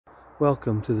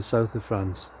Welcome to the south of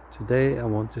France. Today I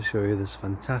want to show you this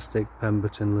fantastic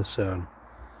Pemberton Lucerne.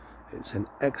 It's in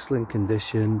excellent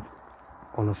condition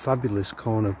on a fabulous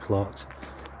corner plot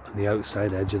on the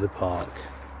outside edge of the park.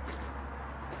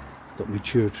 It's got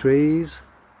mature trees,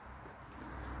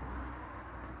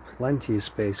 plenty of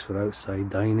space for outside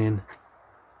dining,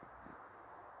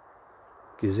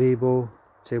 gazebo,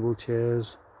 table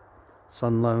chairs,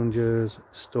 sun loungers,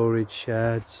 storage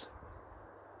sheds,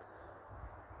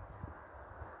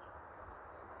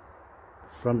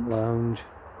 front lounge,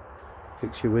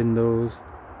 picture windows,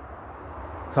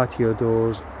 patio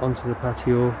doors onto the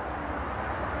patio,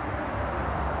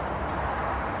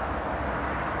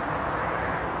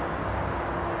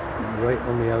 right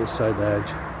on the outside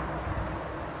edge.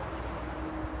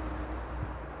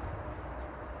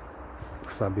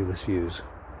 Fabulous views.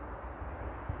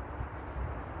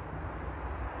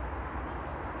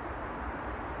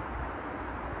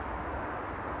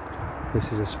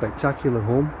 This is a spectacular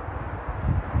home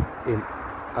in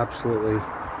absolutely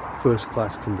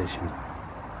first-class condition.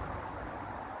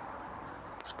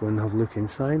 Let's go and have a look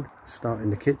inside. Start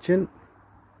in the kitchen.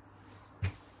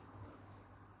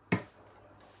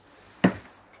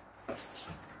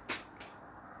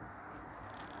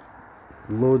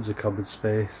 Loads of cupboard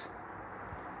space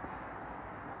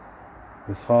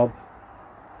with hob,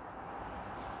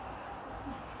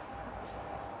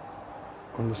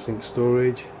 under sink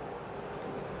storage,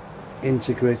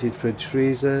 integrated fridge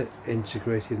freezer,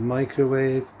 integrated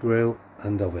microwave, grill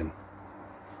and oven.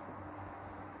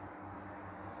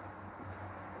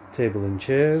 Table and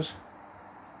chairs.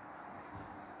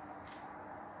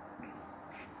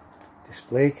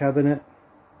 Display cabinet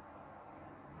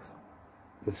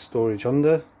with storage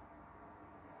under.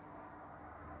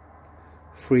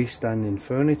 Freestanding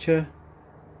furniture.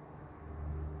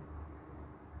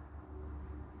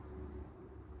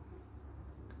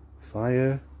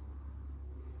 Fire.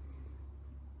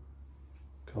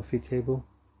 Coffee table,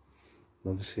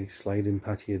 and obviously sliding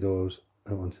patio doors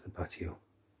out onto the patio.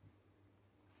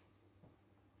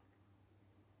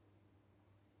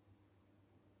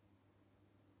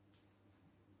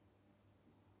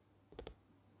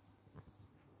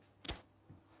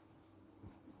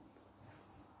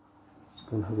 Let's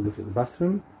go and have a look at the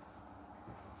bathroom.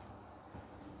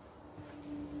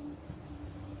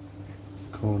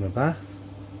 Corner bath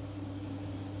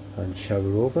and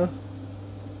shower over.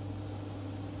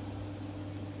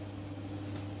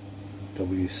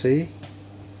 WC,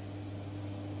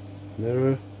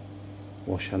 mirror,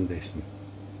 wash hand basin.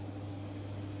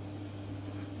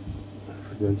 If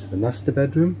we go into the master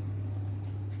bedroom,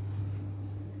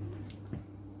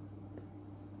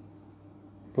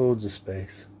 loads of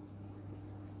space,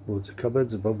 loads of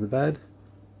cupboards above the bed,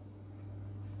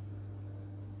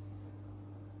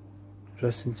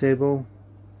 dressing table,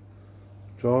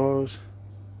 drawers,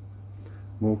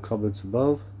 more cupboards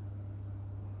above.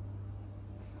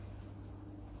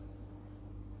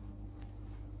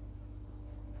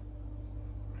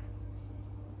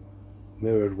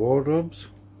 Mirrored wardrobes.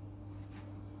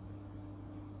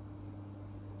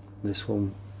 This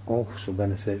one also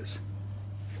benefits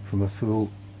from a full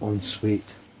ensuite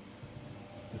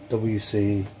with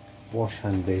WC, wash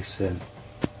hand basin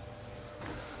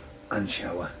and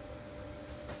shower.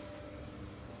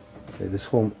 Okay, this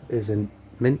home is in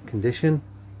mint condition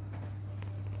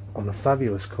on a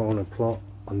fabulous corner plot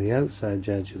on the outside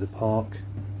edge of the park,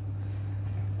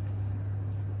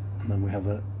 and then we have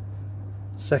a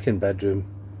second bedroom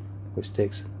which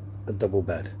takes a double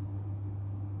bed.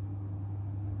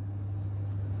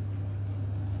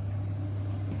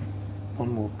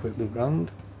 One more quick look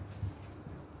round.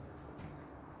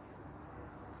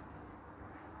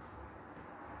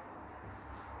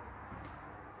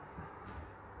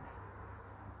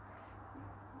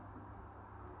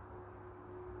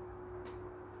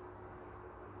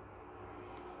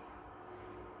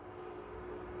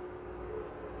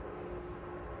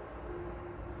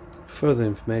 For further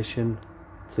information,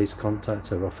 please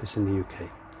contact our office in the UK.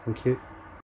 Thank you.